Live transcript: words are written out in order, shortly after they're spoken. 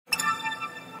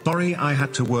Sorry I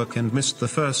had to work and missed the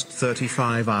first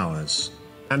 35 hours.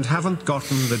 And haven't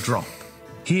gotten the drop.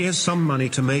 Here's some money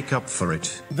to make up for it.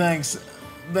 Thanks.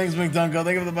 Thanks, McDunko.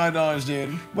 Thank you for the $5,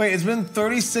 dude. Wait, it's been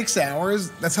 36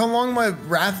 hours? That's how long my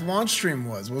Wrath launch stream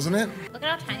was, wasn't it? Look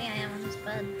at how tiny I am on this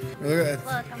bed. Look at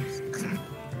that. Look, I'm...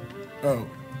 Oh.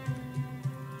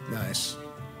 Nice.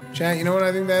 Chat, you know what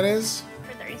I think that is?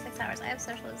 For 36 hours, I have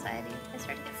social anxiety. I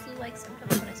started to get flu-like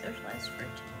symptoms when I socialized for 2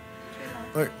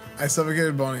 months. Look, I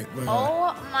suffocated Bonnie. Look,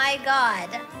 oh my god.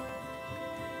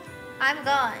 I'm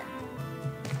gone.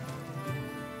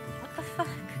 What the fuck?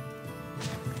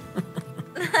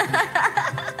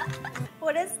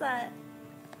 What is that?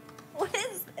 What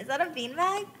is that a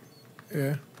beanbag?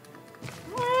 Yeah.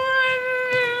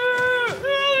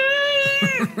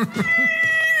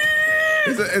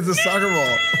 it's a soccer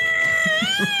ball.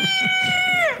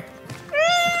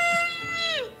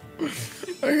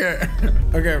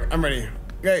 Okay, I'm ready.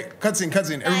 Okay,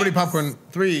 cutscene. Everybody Nice. popcorn.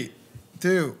 3,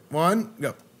 2, 1,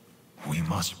 go. We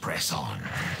must press on.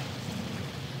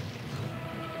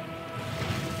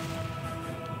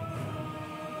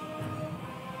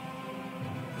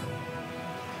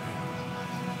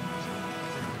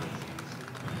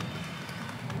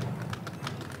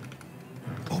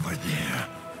 Over there.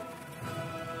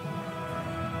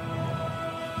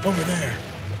 Over there.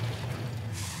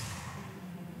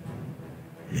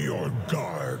 Your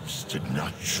guards did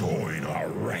not join our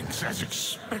ranks as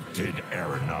expected,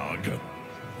 Aranog.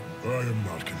 I am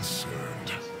not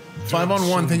concerned. 5 on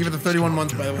 1. Thank you for the 31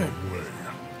 months, by the way.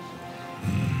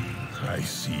 I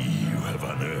see you have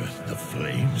unearthed the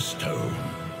flame stone.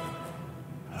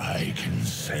 I can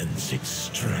sense its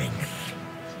strength.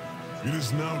 It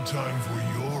is now time for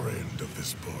your end of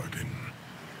this bargain.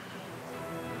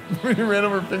 He ran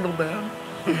over Fingaldown.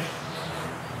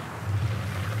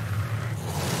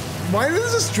 Why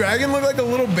does this dragon look like a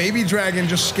little baby dragon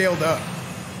just scaled up?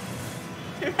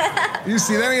 You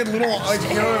see that? He had little, like,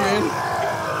 you know what I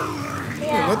mean?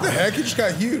 Yeah. Wait, what the heck? He just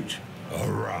got huge.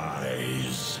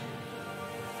 Arise.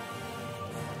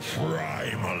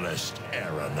 Primalist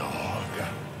Aranog.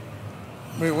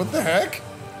 Wait, what the heck?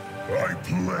 I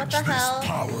pledge the this hell?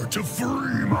 power to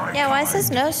free my Yeah, why is his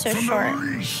nose so from short? the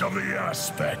leash of the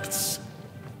aspects.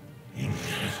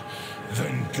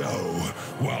 Then go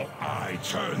while I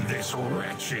turn this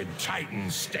wretched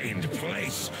Titan-stained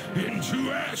place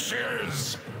into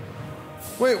ashes.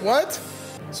 Wait, what?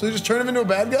 So he just turned him into a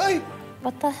bad guy?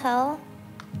 What the hell?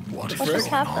 What What just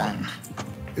happened?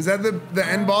 Is that the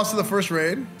end boss of the first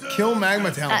raid? Kill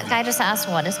Magma Talon. That guy just asked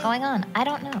what is going on. I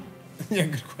don't know. Yeah,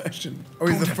 good question. Oh,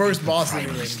 he's the first boss of the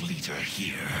raid. Primalist leader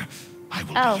here. I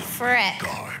will Oh, be your frick.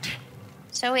 guard.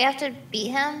 So we have to beat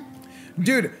him?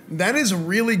 Dude, that is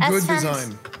really good Esfand-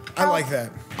 design. I like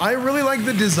that. I really like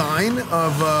the design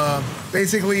of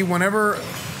basically whenever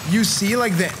you see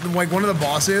like one of the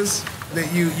bosses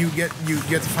that you get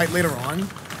to fight later on.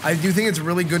 I do think it's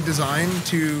really good design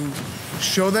to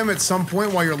show them at some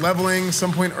point while you're leveling,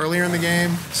 some point earlier in the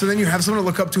game. So then you have someone to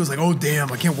look up to. It's like, oh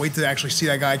damn, I can't wait to actually see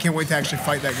that guy. I can't wait to actually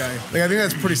fight that guy. Like I think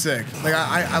that's pretty sick. Like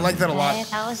I like that a lot. Right,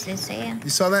 that was easy. You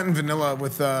saw that in Vanilla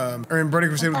with, or in Burning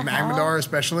Crusade with What the hell? Magmadar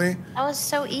especially. That was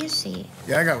so easy.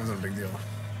 Yeah, that guy wasn't a big deal.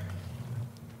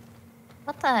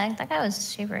 What the heck? That guy was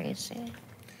super easy.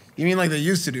 You mean like they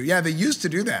used to do? Yeah, they used to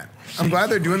do that. I'm glad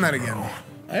they're doing that again.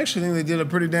 I actually think they did a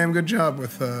pretty damn good job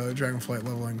with Dragonflight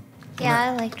leveling. Yeah,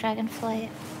 I like Dragonflight.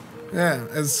 Yeah,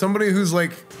 as somebody who's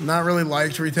like not really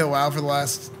liked retail WoW for the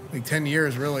last like 10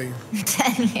 years, really.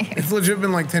 10 years. It's legit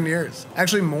been like 10 years.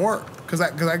 Actually more, because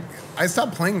I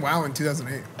stopped playing WoW in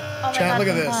 2008. Oh my Chat, god, look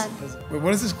at my this. god. Wait,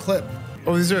 what is this clip?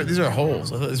 Oh, these are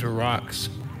holes. I thought these were rocks.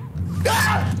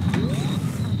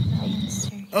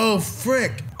 Oh,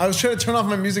 frick. I was trying to turn off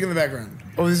my music in the background.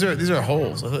 Oh, these are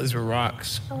holes. I thought these were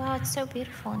rocks. Oh wow, it's so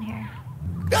beautiful in here.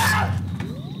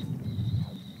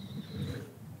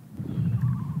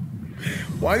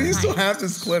 Why do you still have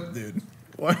this clip, dude?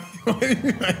 Why do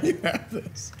you have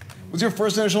this? What's your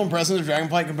first initial impressions of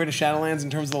Dragonflight compared to Shadowlands in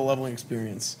terms of the leveling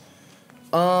experience?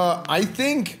 I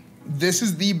think this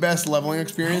is the best leveling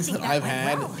experience that I've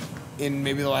had in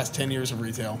maybe the last 10 years of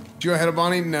retail. Did you go ahead of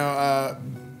Bonnie? No,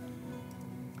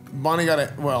 Bonnie got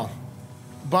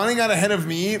ahead of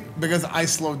me because I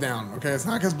slowed down, okay? It's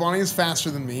not because Bonnie is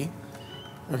faster than me,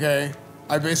 okay?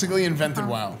 I basically invented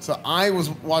WoW. So I was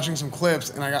watching some clips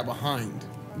and I got behind.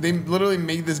 They literally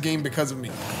made this game because of me.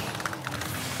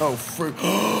 Oh, frick.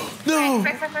 No!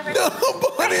 Frick. No,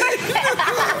 Bonnie!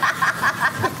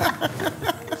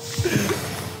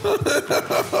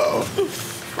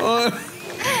 Oh.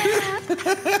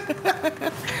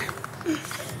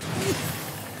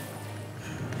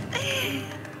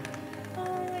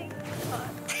 Oh my god.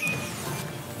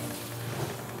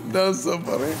 That was so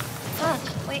funny. Fuck.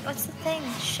 Wait, what's the thing?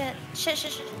 Shit.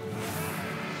 Shit.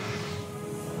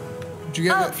 Did you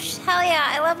get that? Hell yeah,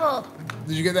 I leveled.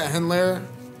 Did you get that hen layer?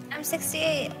 I'm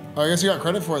 68. Oh, I guess you got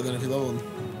credit for it then if you leveled.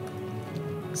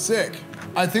 Sick.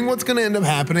 I think what's gonna end up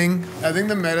happening, I think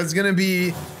the meta's gonna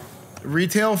be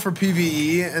retail for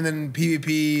PvE, and then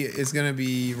PvP is gonna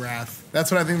be Wrath. That's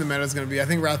what I think the meta is gonna be. I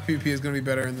think Wrath PvP is gonna be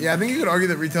better. Yeah, I think you could argue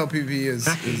that retail PvE is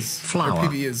or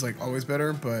PvE is like always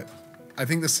better, but I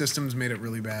think the systems made it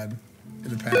really bad in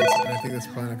the past, and I think that's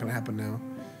probably not gonna happen now.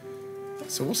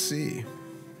 So we'll see.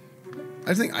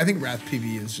 I think Wrath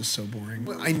PvE is just so boring.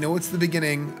 I know it's the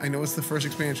beginning. I know it's the first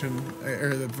expansion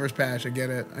or the first patch. I get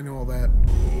it. I know all that.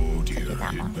 Oh dear, it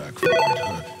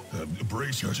backfired.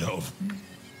 Brace yourself.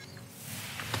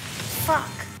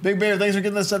 Fuck. Big Bear, thanks for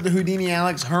getting this up to Houdini,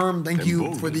 Alex, Herm. Thank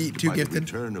you for the 2 gifted.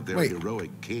 The return of their heroic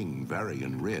king,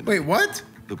 Varian Wrynn. Wait, what?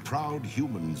 The proud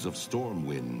humans of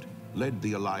Stormwind led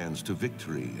the Alliance to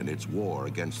victory in its war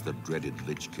against the dreaded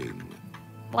Lich King.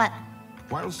 What?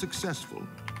 While successful,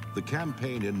 the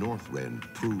campaign in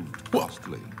Northrend proved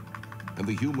costly, and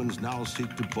the humans now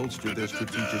seek to bolster their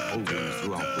strategic holdings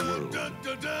throughout the world.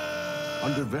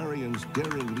 Under Varian's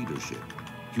daring leadership,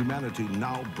 humanity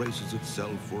now braces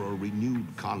itself for a renewed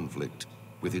conflict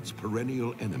with its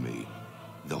perennial enemy,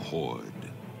 the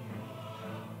Horde.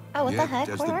 Oh, what Yet, the heck?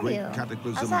 as Where the are great you?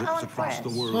 cataclysm that rips Alan across the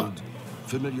Forrest? world,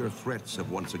 familiar threats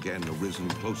have once again arisen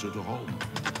closer to home.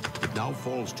 It now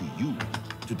falls to you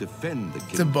to defend the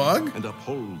It's a bug? and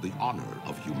uphold the honor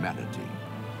of humanity.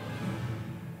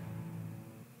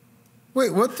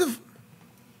 Wait, what the?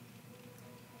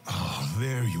 Oh,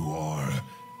 there you are.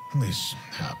 This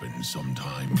happens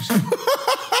sometimes. We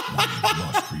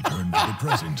must return to the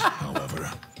present,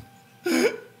 however.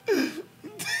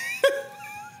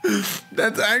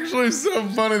 That's actually so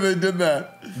funny they did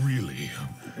that. Really,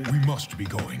 we must be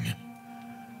going.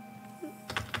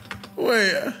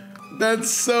 Wait, that's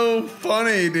so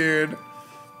funny, dude.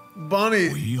 Bonnie,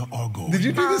 We are going. did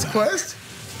you do this quest?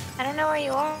 I don't know where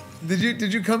you are. Did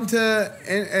you come to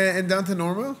and down to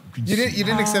Norma? You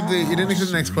didn't accept the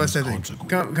next quest, I think.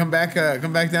 Come back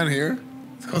down here.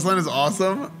 This quest line is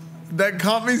awesome. That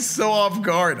caught me so off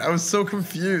guard. I was so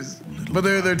confused. But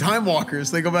they're time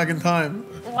walkers. They go back in time.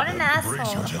 What an Brace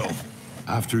asshole. yourself.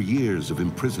 After years of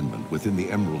imprisonment within the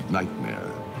Emerald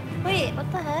Nightmare, Wait, what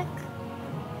the heck?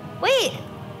 Wait.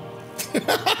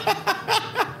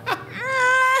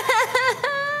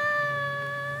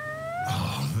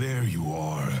 Oh, there you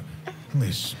are.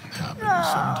 This happens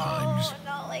sometimes.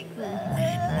 Not like We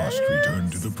this. must return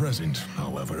to the present,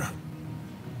 however.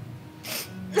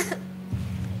 No,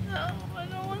 I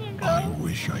don't want to I go.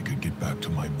 wish I could get back to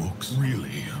my books.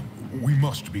 Really, we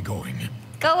must be going.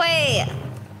 Go away.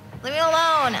 Leave me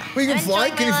alone. Wait, you I'm can fly?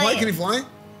 enjoying Can you my fly? life. Can you fly?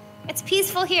 It's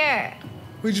peaceful here.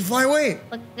 Wait, you fly away?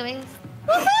 Look at me.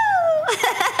 Woohoo!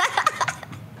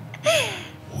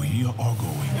 We are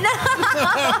going.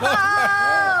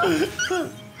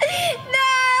 No,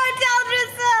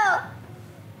 Deldrassil!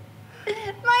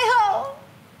 My home.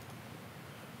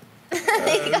 He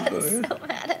got so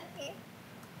mad at me.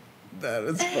 That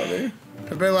is funny.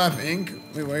 Pepe Laugh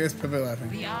Inc. Wait, why is Pepe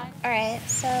laughing? Alright,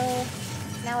 so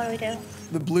now what do we do?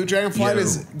 The blue dragonflight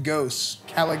is Ghost.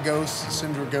 Caligos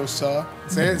Syndragosa.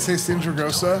 Say it, say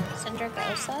Syndragosa.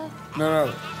 Syndragosa?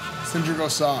 No.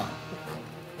 Syndragosa.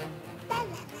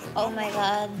 Oh my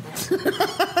god.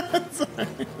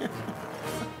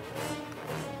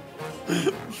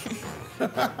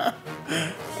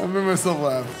 I made myself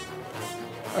laugh.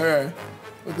 Okay.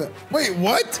 What the? Wait,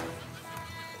 what?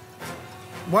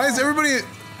 Why is everybody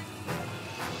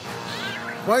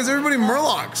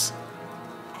Murlocs?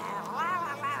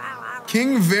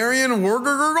 King Varian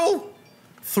Wargurgle?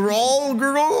 Thrall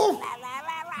Gurgle?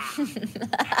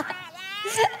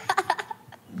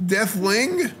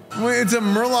 Deathwing? Wait, it's a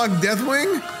Murloc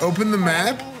Deathwing? Open the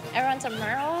map? Everyone's a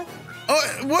Murloc? Oh,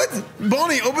 what?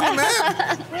 Bonnie, open the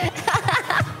map!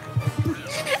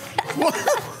 What?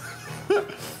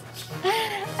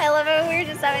 I love it when we were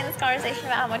just having this conversation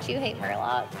about how much you hate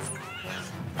Murlocs.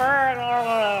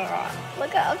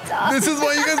 Look up top. This is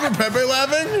why you guys were Pepe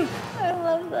laughing? I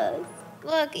love this.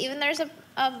 Look, even there's a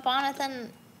Bonathan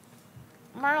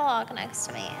Murloc next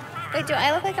to me. Wait, do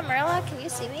I look like a Murloc? Can you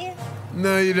see me?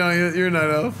 No, you don't. You're not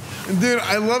elf. Dude,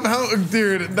 I love how,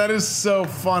 dude, that is so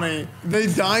funny. They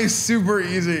die super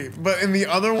easy. But in the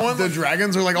other one, the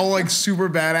dragons are like all like super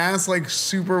badass, like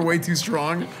super way too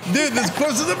strong. Dude, this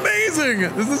quest is amazing.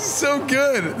 This is so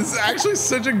good. This is actually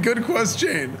such a good quest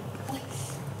chain.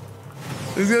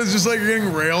 These guys just like are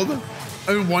getting railed.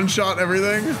 I mean, one shot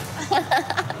everything.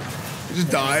 It just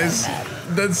dies.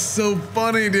 That's so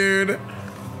funny, dude.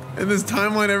 In this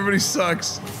timeline, everybody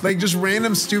sucks. Like just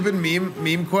random stupid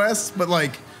meme quests, but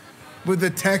like with the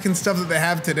tech and stuff that they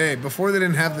have today. Before they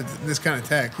didn't have this kind of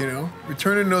tech, you know?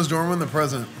 Return to Nosdorma in the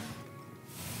present.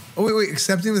 Oh wait,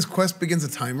 accepting this quest begins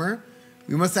a timer?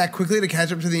 We must act quickly to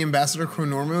catch up to the Ambassador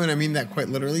Chronormu, and I mean that quite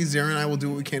literally. Zera and I will do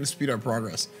what we can to speed our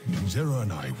progress. Zera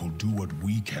and I will do what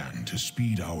we can to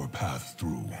speed our path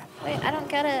through. Wait, I don't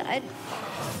get it.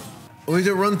 We need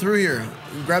to run through here.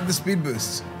 Grab the speed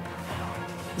boost.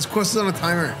 This quest is on a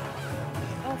timer.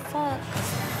 Oh, fuck.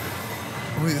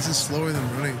 Oh wait, this is slower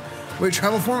than running. Wait,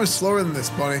 travel form is slower than this,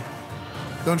 buddy.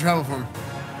 Don't travel form.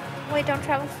 Wait, don't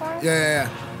travel for him? Yeah.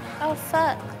 Oh,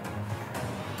 fuck.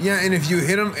 Yeah, and if you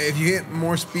hit them, if you hit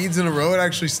more speeds in a row, it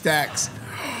actually stacks.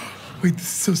 Wait, this is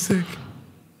so sick.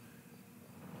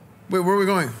 Wait, where are we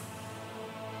going?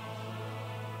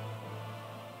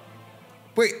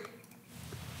 Wait.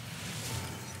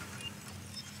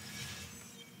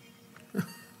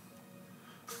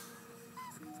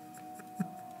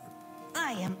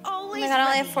 I am always Oh my god, I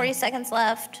only ready. have 40 seconds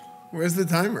left. Where's the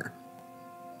timer?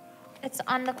 It's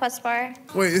on the quest bar.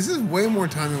 Wait, this is way more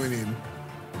time than we need.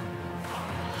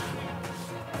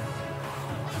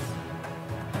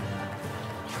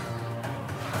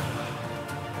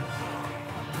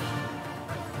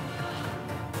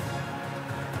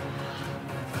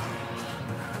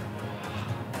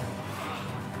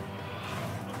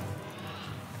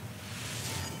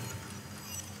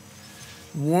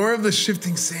 War of the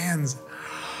Shifting Sands.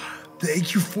 The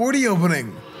AQ40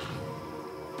 opening.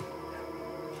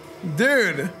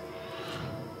 Dude.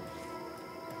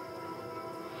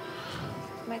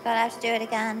 Oh my god, I have to do it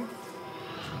again.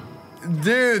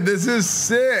 Dude, this is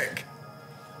sick.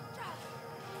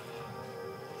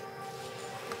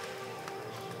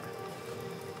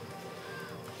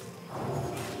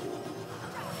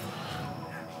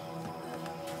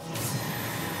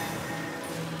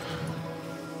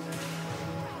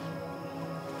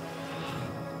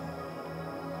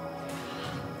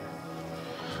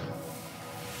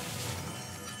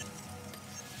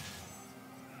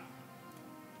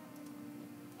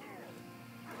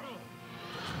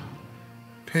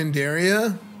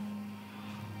 Pandaria?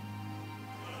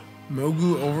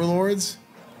 Mogu Overlords?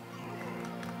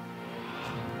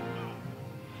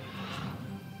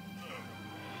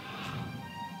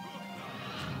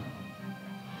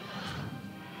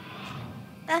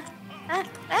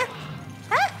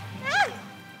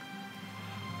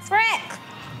 Frick!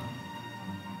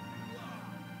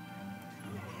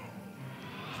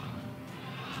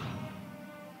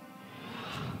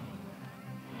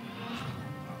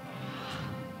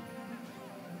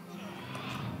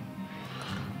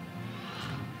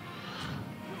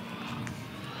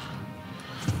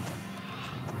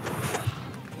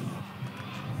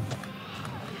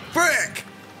 Frick!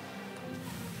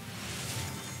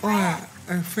 Oh,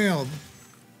 I failed.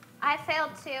 I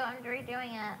failed too. I'm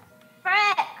redoing it.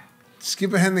 Frick!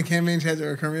 Skip ahead in the campaign chat to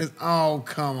recur. Oh,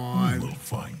 come on. We'll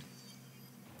find.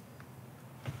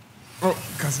 Oh,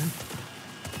 cousin.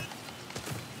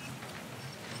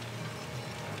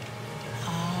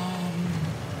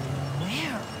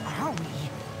 Where are we?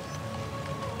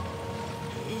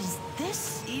 Is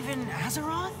this even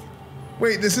Azeroth?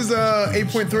 Wait, this is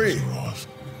 8.3. Azeroth,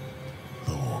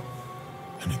 though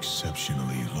an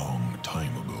exceptionally long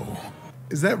time ago.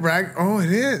 Is that Rag? Oh,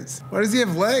 it is. Why does he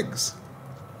have legs?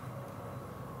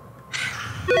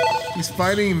 He's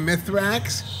fighting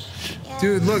Mithrax? Yeah.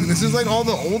 Dude, look, this is like all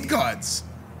the old gods.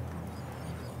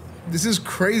 This is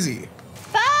crazy.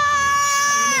 Fuck!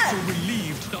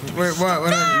 Wait, what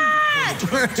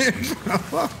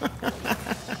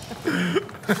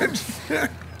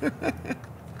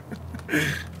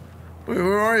Wait,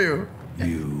 where are you?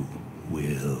 You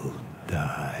will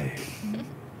die.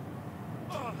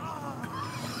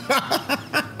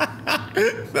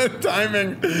 The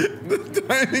timing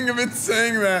of it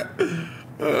saying that.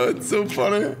 Oh, it's so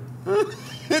funny.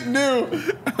 It knew.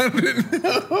 I didn't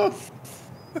know.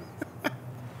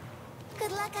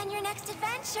 Good luck on your next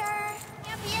adventure.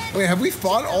 Champion. Wait, have we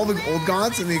fought all the old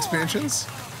gods in the expansions?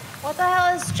 What the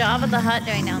hell is Jabba the Hutt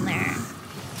doing down there?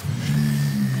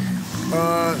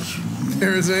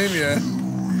 Arizane, yeah.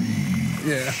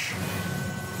 Yeah.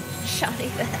 Shoddy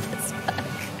bad as fuck.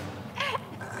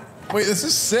 Wait, this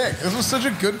is sick. This was such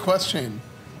a good quest chain.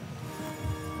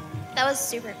 That was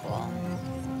super cool.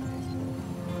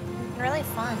 Really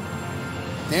fun.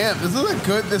 Damn, this is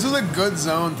a good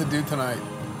zone to do tonight.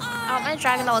 I want my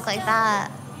dragon to look like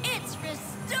that. It's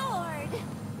restored.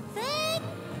 Thank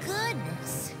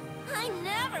goodness. I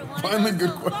never want Finally to good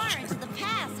go so far question. into the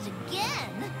past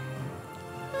again.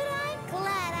 But I'm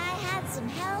glad I had some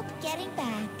help getting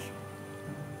back.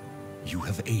 You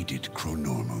have aided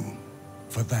Chronormu.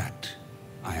 For that,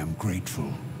 I am grateful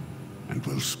and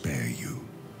will spare you.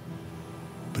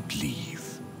 But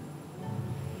leave.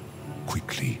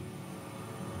 Quickly.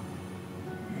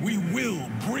 We will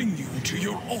bring you to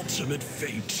your ultimate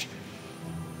fate.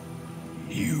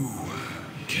 You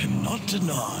cannot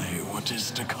deny what is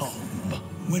to come.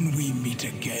 When we meet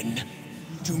again,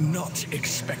 do not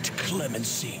expect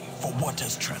clemency for what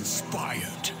has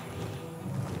transpired.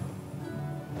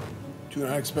 Do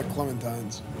not expect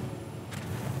clementines.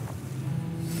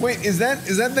 Wait, is that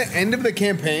the end of the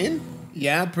campaign?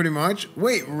 Yeah, pretty much.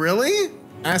 Wait, really?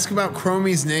 Ask about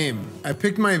Chromie's name. I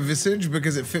picked my visage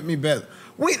because it fit me better.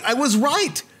 Wait, I was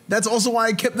right! That's also why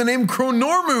I kept the name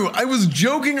Chronormu. I was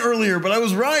joking earlier, but I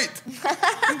was right.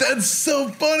 That's so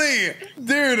funny.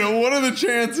 Dude, what are the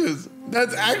chances?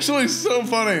 That's actually so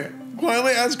funny.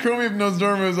 Quietly ask Chromie if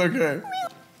Nosdormu is okay.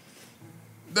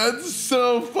 That's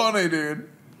so funny, dude.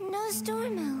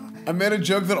 Nosdormu. I made a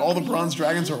joke that all the bronze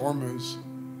dragons are Ormus.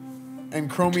 And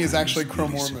Chromie is actually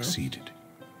Chromormu. Succeeded.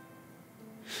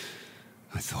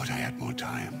 I thought I had more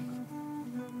time.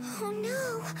 Oh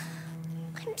no.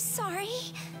 I'm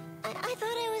sorry. I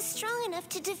thought I was strong enough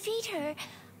to defeat her.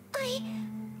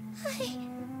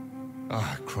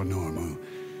 Ah, Chronormu.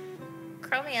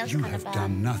 Chromie is You kind of have bad.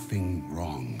 done nothing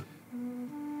wrong.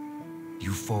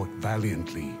 You fought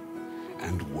valiantly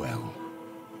and well.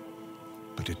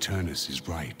 But Eternus is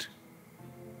right.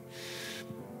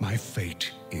 My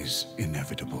fate is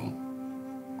inevitable.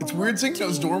 It's weird seeing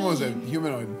Nosdormu as a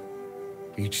humanoid.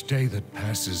 Each day that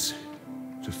passes,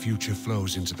 the future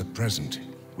flows into the present,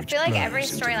 I which feel like blurs every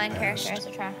into the storyline past. character is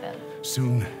attractive.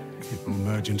 Soon, it will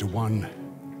merge into one.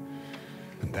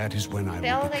 And that is when I They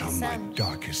all will make become my sense.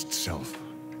 darkest self.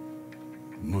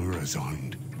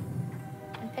 Murazond.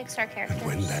 And Pixar characters. And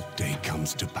when that day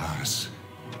comes to pass,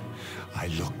 I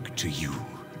look to you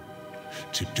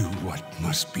to do what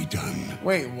must be done.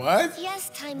 Wait, what?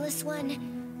 Yes, Timeless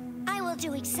One. I will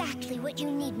do exactly what you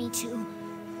need me to.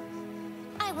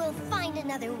 I will find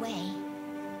another way.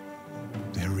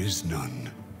 There is none.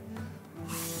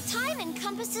 Time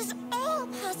encompasses all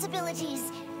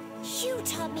possibilities. You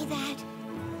taught me that.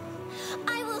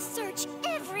 I will search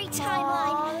every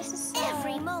timeline, this is sad.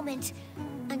 every moment,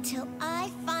 until I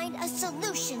find a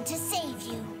solution to save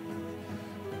you.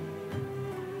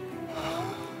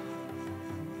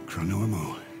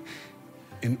 Chronormu,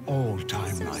 in all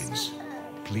timelines,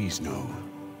 please know,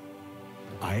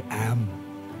 I am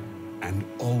and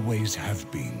always have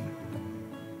been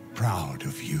proud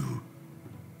of you.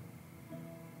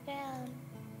 Yeah.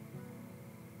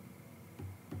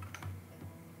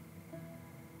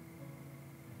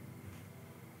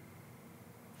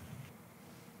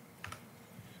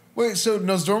 Wait, so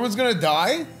Nosdormu's gonna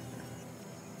die?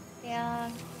 Yeah.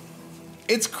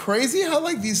 It's crazy how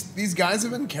like these guys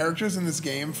have been characters in this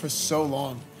game for so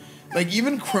long. Like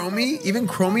even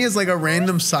Chromie is like a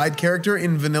random side character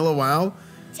in Vanilla WoW.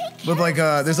 With like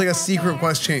there's like a secret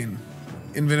quest chain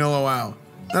in Vanilla WoW.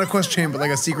 Not a quest chain, but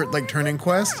like a secret like turning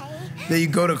quest that you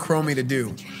go to Chromie to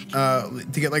do.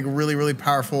 To get like really, really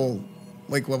powerful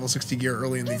like level 60 gear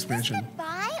early in the expansion.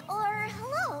 Goodbye or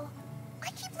hello? I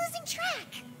keep losing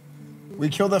track. We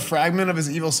killed a fragment of his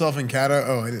evil self in Kata.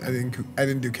 Oh, I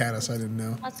didn't do Kata, so I didn't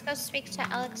know. Let's go speak to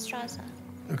Alex Straza.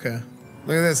 Okay.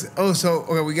 Look at this. Oh, so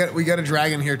okay, we got a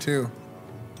dragon here too.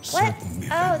 What?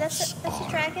 Oh, that's a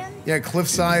dragon? Yeah,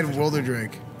 Cliffside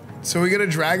Wilderdrake. So we get a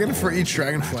dragon for each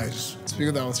Dragonflight. Speak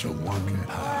of that, let's roll.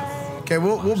 Okay,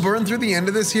 we'll burn through the end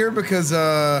of this here because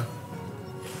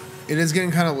it is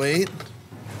getting kind of late.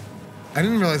 I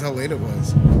didn't realize how late it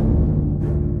was.